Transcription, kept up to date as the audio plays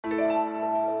It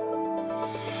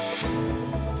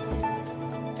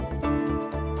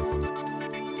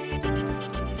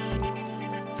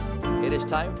is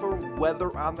time for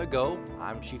Weather on the Go.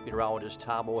 I'm Chief Meteorologist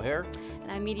Tom O'Hare.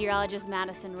 And I'm meteorologist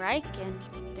Madison Reich,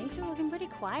 and things are looking pretty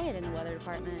quiet in the weather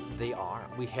department. They are.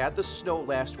 We had the snow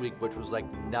last week, which was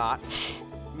like not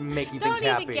making Don't things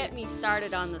happy. even get me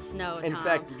started on the snow, In Tom.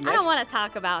 fact, I don't want to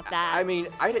talk about that. I mean,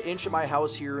 I had an inch in my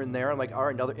house here and there. I'm like, all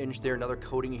right, another inch there, another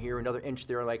coating here, another inch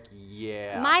there. I'm like,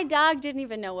 yeah. My dog didn't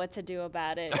even know what to do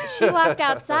about it. She walked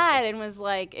outside and was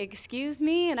like, "Excuse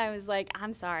me," and I was like,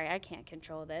 "I'm sorry, I can't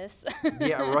control this."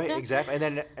 Yeah, right, exactly. And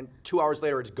then 2 hours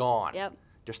later, it's gone. Yep.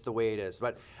 Just the way it is.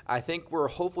 But I think we're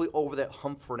hopefully over that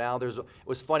hump for now. It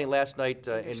was funny last night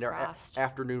in their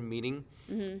afternoon meeting.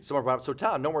 Someone brought up, so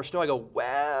Tom, no more snow. I go,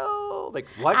 well, like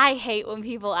what? I hate when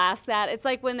people ask that. It's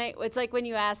like when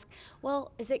you ask,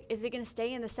 "Well, is it going to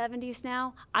stay in the 70s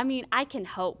now?" I mean, I can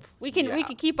hope. We can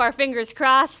keep our fingers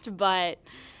crossed, but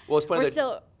well, it's funny we're that,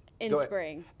 still in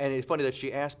spring. And it's funny that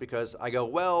she asked because I go,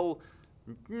 well,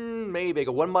 maybe. I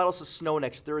go, one model says snow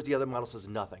next Thursday, the other model says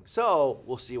nothing. So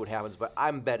we'll see what happens, but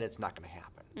I'm betting it's not going to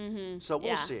happen. So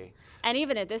we'll see. And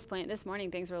even at this point, this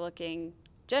morning, things were looking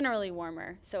generally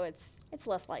warmer, so it's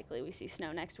less likely we see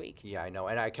snow next week. Yeah, I know.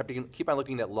 And I keep on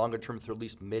looking at longer term through at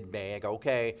least mid-May. I go,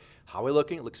 okay, how are we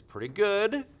looking? It looks pretty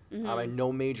good.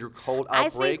 No major cold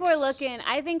outbreaks.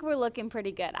 I think we're looking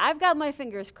pretty good. I've got my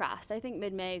fingers crossed. I think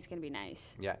mid-May is going to be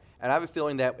nice. Yeah, and I have a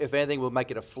feeling that if anything, we might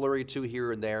get a flurry or two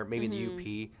here and there, maybe in the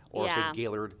UP or say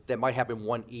Gaylord. That might happen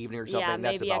one evening or something. Yeah, and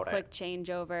that's maybe about a quick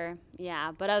changeover.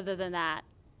 Yeah, but other than that,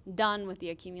 done with the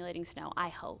accumulating snow. I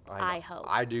hope. I hope.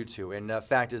 I do too. And the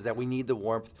fact is that we need the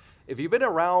warmth. If you've been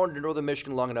around northern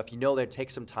Michigan long enough, you know that it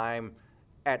takes some time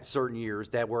at certain years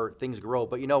where things grow.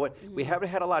 But you know what? We haven't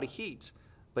had a lot of heat.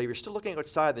 But if you're still looking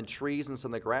outside, the trees and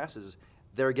some of the grasses,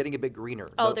 they're getting a bit greener.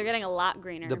 They're getting a lot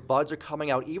greener. The buds are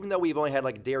coming out. Even though we've only had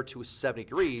like a day or two 70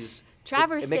 degrees,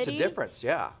 Traverse it makes a City, difference,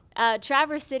 yeah.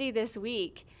 Traverse City this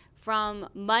week, from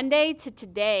Monday to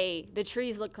today, the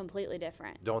trees look completely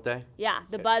different. Don't they? Yeah,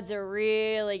 the buds are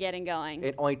really getting going.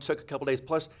 It only took a couple days.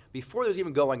 Plus, before this was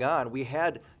even going on, we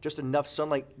had just enough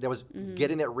sunlight that was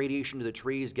getting that radiation to the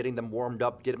trees, getting them warmed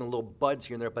up, getting the little buds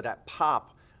here and there. But that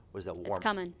pop was that warmth. It's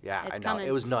coming. Yeah, it's I know. Coming.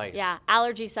 It was nice. Yeah,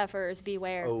 allergy sufferers,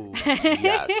 beware. Oh,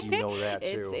 yes, you know that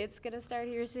too. It's going to start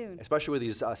here soon. Especially with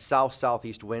these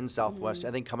southeast winds, southwest.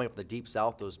 I think coming up from the deep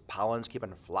south, those pollens keep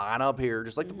on flying up here,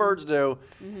 just like the birds do.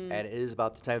 And it is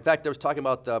about the time. In fact, I was talking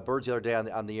about the birds the other day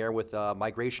on the air with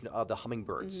migration of the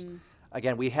hummingbirds.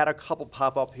 Again, we had a couple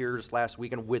pop up here just last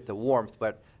weekend with the warmth,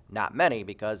 but not many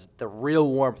because the real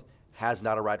warmth has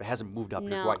not arrived. It hasn't moved up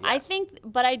here quite yet.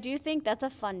 I do think that's a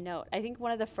fun note. I think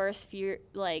one of the first few,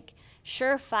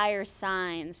 surefire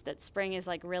signs that spring is,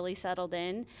 really settled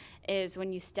in is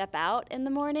when you step out in the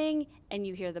morning and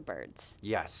you hear the birds.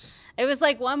 Yes. It was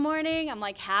one morning, I'm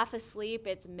half asleep,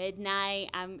 it's midnight,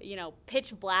 I'm,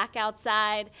 pitch black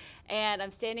outside, and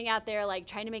I'm standing out there,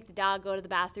 trying to make the dog go to the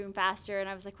bathroom faster, and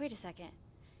I was like, wait a second,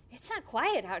 it's not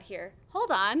quiet out here.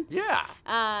 Hold on.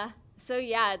 Yeah. So,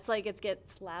 yeah, it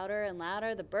gets louder and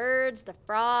louder. The birds, the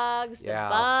frogs, the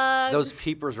bugs. Those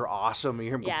peepers are awesome. You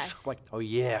hear them go, oh,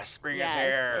 yeah, spring is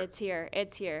here. It's here.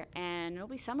 It's here. And it'll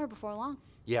be summer before long.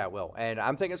 Yeah, it will. And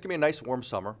I'm thinking it's going to be a nice, warm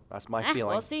summer. That's my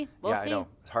feeling. We'll see. We'll see. I know.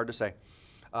 It's hard to say.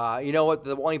 You know what?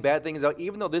 The only bad thing is,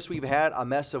 even though we've had a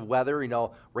mess of weather,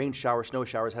 rain showers, snow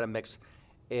showers, had a mix.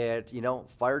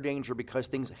 Fire danger because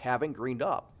things haven't greened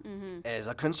up is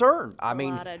a concern. I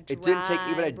mean, it didn't take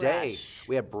even a day.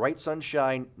 We had bright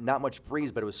sunshine, not much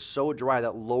breeze, but it was so dry.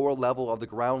 That lower level of the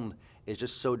ground is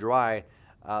just so dry.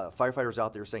 Firefighters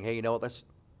out there saying, hey, let's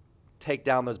take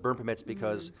down those burn permits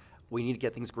because we need to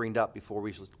get things greened up before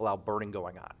we allow burning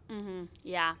going on.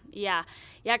 Yeah,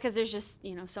 because there's just,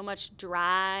 so much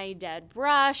dry, dead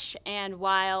brush, and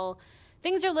while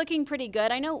things are looking pretty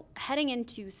good. I know heading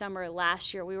into summer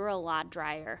last year, we were a lot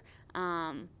drier.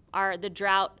 The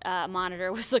drought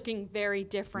monitor was looking very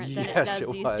different than it does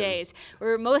these days.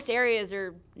 Where most areas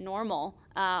are normal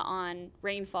on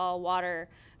rainfall, water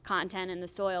content in the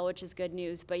soil, which is good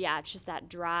news. But yeah, it's just that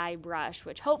dry brush,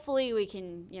 which hopefully we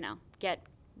can, get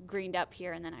greened up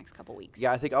here in the next couple weeks.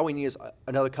 Yeah, I think all we need is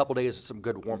another couple days of some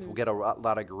good warmth. We'll get a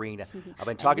lot of green. I've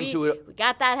been talking we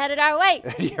got that headed our way.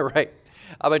 Yeah, right.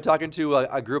 I've been talking to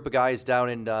a group of guys down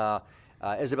in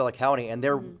Isabella County, and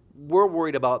we're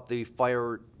worried about the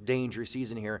fire danger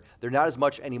season here. They're not as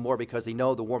much anymore because they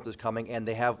know the warmth is coming and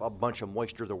they have a bunch of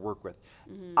moisture to work with.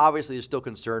 Obviously, they're still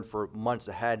concerned for months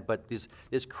ahead, but this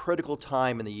critical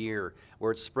time in the year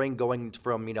where it's spring going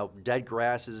from dead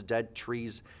grasses, dead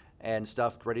trees, and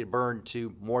stuff ready to burn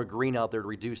to more green out there to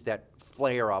reduce that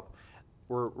flare up,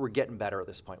 we're getting better at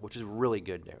this point, which is really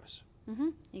good news.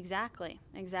 Exactly.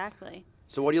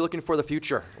 So what are you looking for the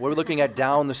future? What are we looking at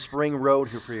down the spring road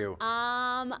here for you?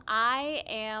 I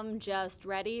am just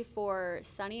ready for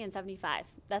sunny and 75.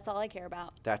 That's all I care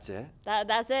about. That's it?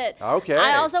 That's it. Okay.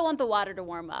 I also want the water to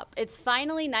warm up. It's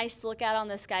finally nice to look out on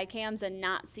the sky cams and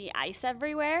not see ice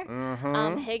everywhere.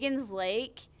 Higgins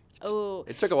Lake. Oh,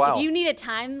 It took a while. If you need a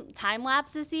time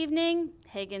lapse this evening,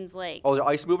 Higgins Lake. Oh, the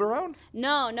ice moving around?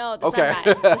 No, the Okay.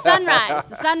 sunrise.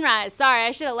 The sunrise. Sorry,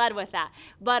 I should have led with that.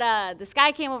 But the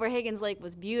sky cam over Higgins Lake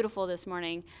was beautiful this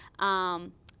morning.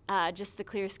 Just the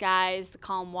clear skies, the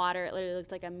calm water. It literally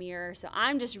looked like a mirror. So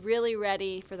I'm just really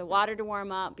ready for the water to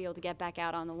warm up, be able to get back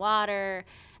out on the water,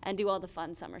 and do all the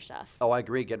fun summer stuff. Oh, I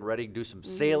agree. Getting ready to do some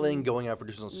sailing, going out for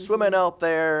do some swimming out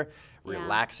there, Yeah.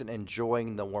 relaxing,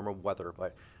 enjoying the warmer weather.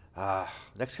 But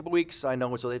next couple weeks, I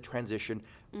know it's really a transition.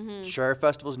 Cherry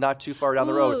Festival's not too far down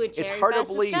the road. Ooh, It's Cherry hard Fest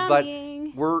to is believe,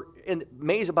 coming. but we're in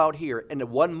May's about here. In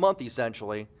 1 month,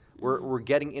 essentially, we're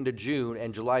getting into June,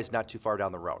 and July's not too far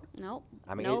down the road. Nope.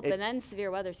 I mean, nope. it- And then severe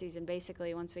weather season,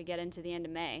 basically, once we get into the end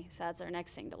of May. So that's our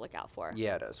next thing to look out for.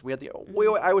 Yeah, it is. We had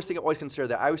I always consider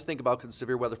that. I always think about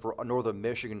severe weather for northern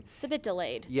Michigan. It's a bit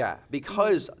delayed. Yeah,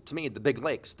 because to me, the big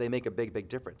lakes, they make a big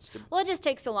difference. Well, it just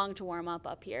takes so long to warm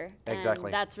up here. Exactly.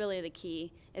 And that's really the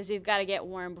key, is we've got to get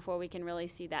warm before we can really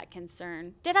see that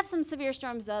concern. Did have some severe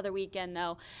storms the other weekend,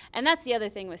 though. And that's the other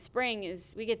thing with spring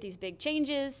is we get these big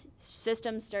changes,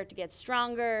 systems start to get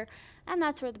stronger, and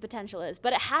that's where the potential is.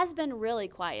 But it has been really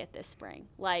quiet this spring,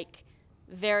 like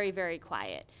very, very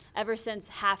quiet. Ever since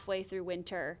halfway through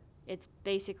winter, it's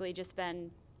basically just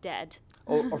been dead.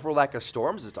 Or for lack of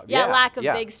storms and stuff. Yeah, lack of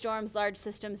big storms, large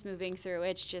systems moving through.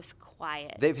 It's just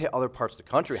quiet. They've hit other parts of the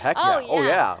country. Heck Oh, yeah. Oh,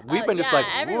 yeah. We've been just like,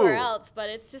 everywhere woo. else, but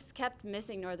it's just kept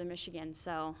missing northern Michigan.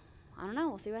 So I don't know.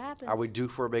 We'll see what happens. Are we due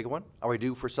for a big one? Are we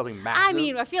due for something massive? I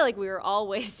mean, I feel like we were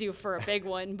always due for a big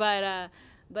one, but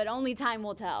only time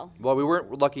will tell. Well, we were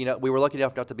lucky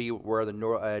enough not to be where the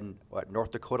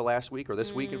North Dakota last week, or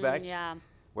this week, in fact, Yeah.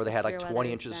 where they had like Severe 20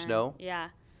 weather's inches of been- snow.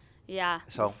 Yeah.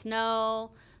 So- The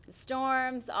snow, the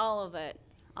storms, all of it.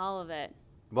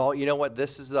 Well, you know what?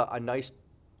 This is a nice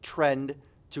trend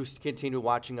to continue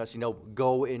watching us,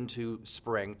 go into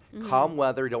spring. Calm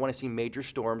weather. Don't want to see major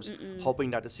storms. Hoping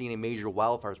not to see any major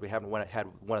wildfires. We haven't had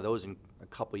one of those in a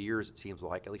couple of years, it seems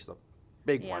like, at least a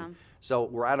big Yeah. one. So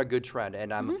we're on a good trend.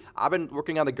 And I've been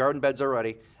working on the garden beds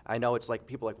already. I know it's like,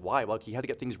 people are like, why? Well, you have to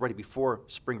get things ready before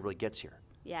spring really gets here.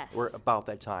 Yes. We're about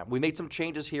that time. We made some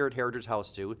changes here at Heritage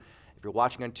House, too. If you're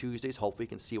watching on Tuesdays, hopefully you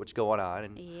can see what's going on,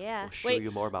 and Yeah. we'll show you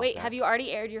more about that. Have you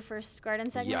already aired your first garden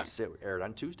segment? Yes, it aired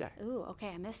on Tuesday. Ooh, okay.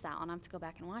 I missed that one. I'll have to go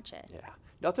back and watch it. Yeah.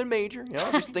 Nothing major,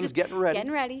 just things getting ready.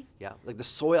 Getting ready. Yeah, like the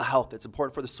soil health. It's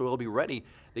important for the soil to be ready,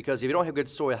 because if you don't have good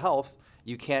soil health,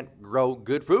 you can't grow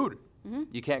good food.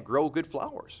 You can't grow good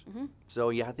flowers. So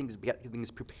you have get things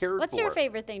prepared What's for. your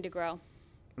favorite thing to grow?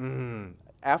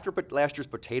 After last year's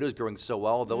potatoes growing so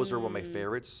well, those are one of my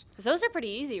favorites. 'Cause those are pretty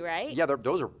easy, right? Yeah,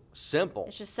 those are simple.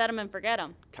 It's just set them and forget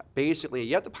them. Basically,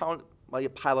 you have to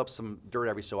pile up some dirt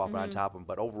every so often on top of them,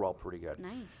 but overall pretty good.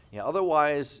 Nice. Yeah.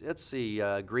 Otherwise, let's see,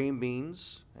 green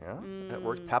beans. Yeah, that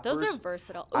works. Peppers. Those are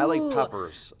versatile. I like Ooh,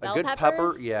 peppers. Bell A good pepper,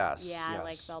 peppers? yes. Yeah, I yes.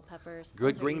 like bell peppers.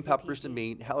 Good Those are green easy peppers to peasy.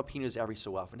 me. Jalapenos every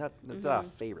so often. Not a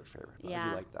favorite, but I Yeah.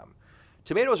 do like them.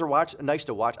 Tomatoes are nice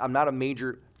to watch. I'm not a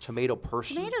major tomato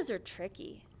person. Tomatoes are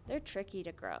tricky. They're tricky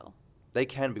to grow. They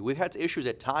can be. We've had issues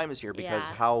at times here because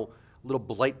Yeah. how little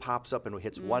blight pops up and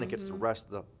hits one, it gets the rest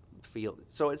of the field.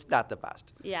 So it's not the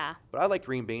best. Yeah. But I like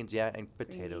green beans, yeah, and Green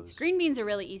potatoes. beans. Green beans are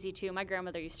really easy too. My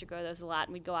grandmother used to grow those a lot,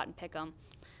 and we'd go out and pick them.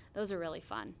 Those are really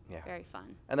fun. Yeah. Very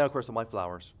fun. And then, of course, the white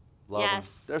flowers. Love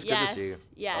Yes. them. They're yes. good to see.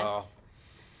 Yes. Oh.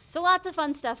 So lots of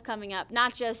fun stuff coming up,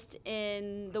 not just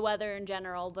in the weather in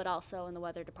general, but also in the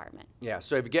weather department. Yeah,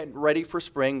 so if you're getting ready for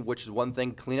spring, which is one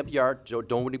thing, clean up your yard. Don't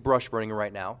do any brush burning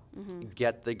right now.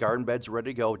 Get the garden beds ready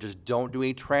to go. Just don't do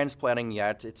any transplanting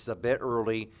yet. It's a bit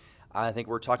early. I think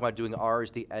we're talking about doing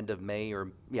ours the end of May,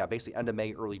 basically end of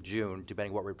May, early June,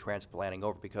 depending what we're transplanting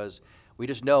over, because we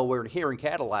just know we're here in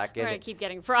Cadillac. We're And going to keep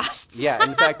getting frosts. yeah,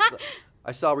 in fact,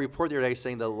 I saw a report the other day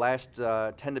saying the last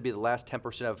tend to be the last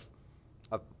 10% of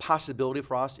possibility of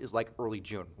frost is like early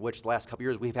June, which the last couple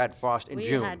years we've had frost in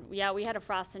June. We had a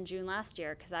frost in June last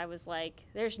year because I was like,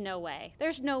 there's no way,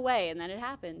 and then it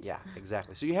happened. Yeah,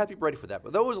 exactly. So you have to be ready for that.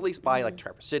 But those at least by like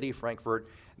Traverse City, Frankfort,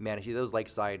 Manatee, those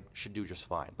lakeside should do just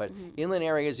fine. But inland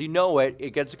areas,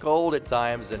 it gets cold at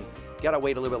times, and you gotta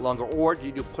wait a little bit longer, or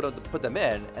you do put them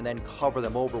in and then cover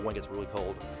them over when it gets really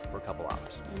cold for a couple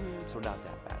hours. So not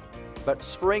that bad. But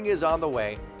spring is on the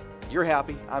way. You're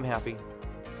happy. I'm happy.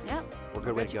 Yep. We're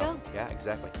good way good to to go. go. Yeah,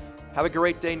 exactly. Have a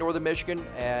great day, Northern Michigan.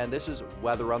 And this is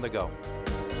Weather on the Go.